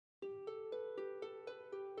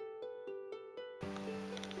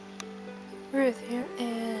Ruth here,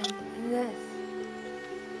 and this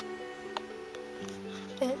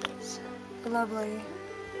is a lovely,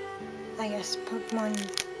 I guess, Pokemon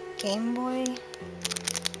Gameboy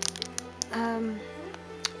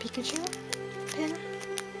Pikachu pin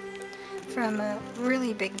from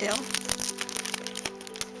ReallyBigDill.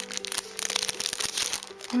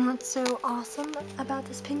 And what's so awesome about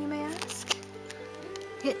this pin, you may ask?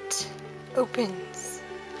 It opens.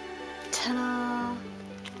 Ta-da!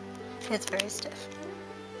 It's very stiff,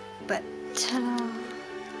 but ta-da!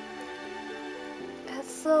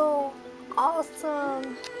 It's so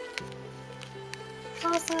awesome!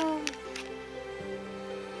 Awesome!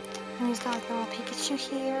 And he's got like a little Pikachu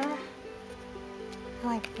here, and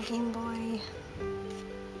like a Game Boy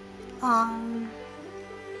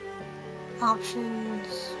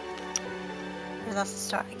options. Or that's the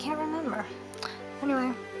start. I can't remember.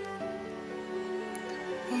 Anyway,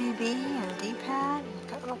 A, B, and D-pad.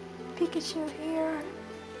 Got a little Pikachu here.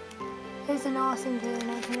 It's an awesome pin.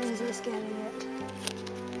 I can't resist getting it.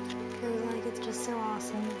 Feels like it's just so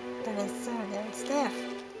awesome, but it's so very stiff.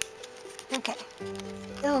 Okay.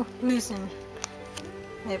 It'll loosen.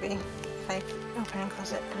 Maybe if I open and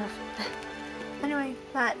close it enough. Anyway,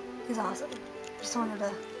 that is awesome. Just wanted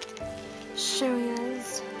to show you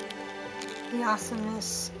the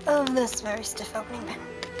awesomeness of this very stiff opening pin.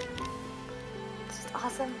 It's just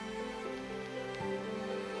awesome.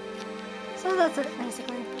 So that's it,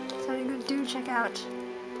 basically. So you do check out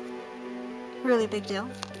ReallyBigDill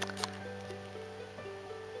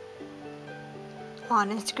on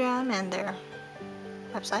Instagram and their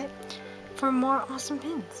website for more awesome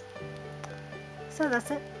pins. So that's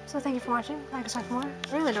it. So thank you for watching. Like us for more.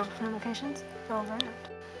 Really don't for notifications. Go over and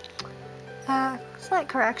out. Slight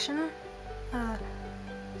correction.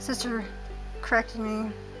 Sister corrected me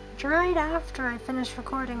right after I finished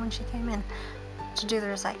recording when she came in to do the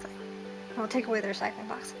recycling. I'll take away the recycling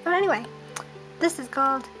box. But anyway, this is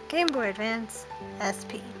called Game Boy Advance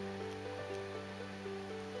SP.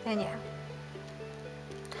 And yeah.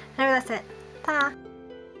 Anyway, that's it. Ta!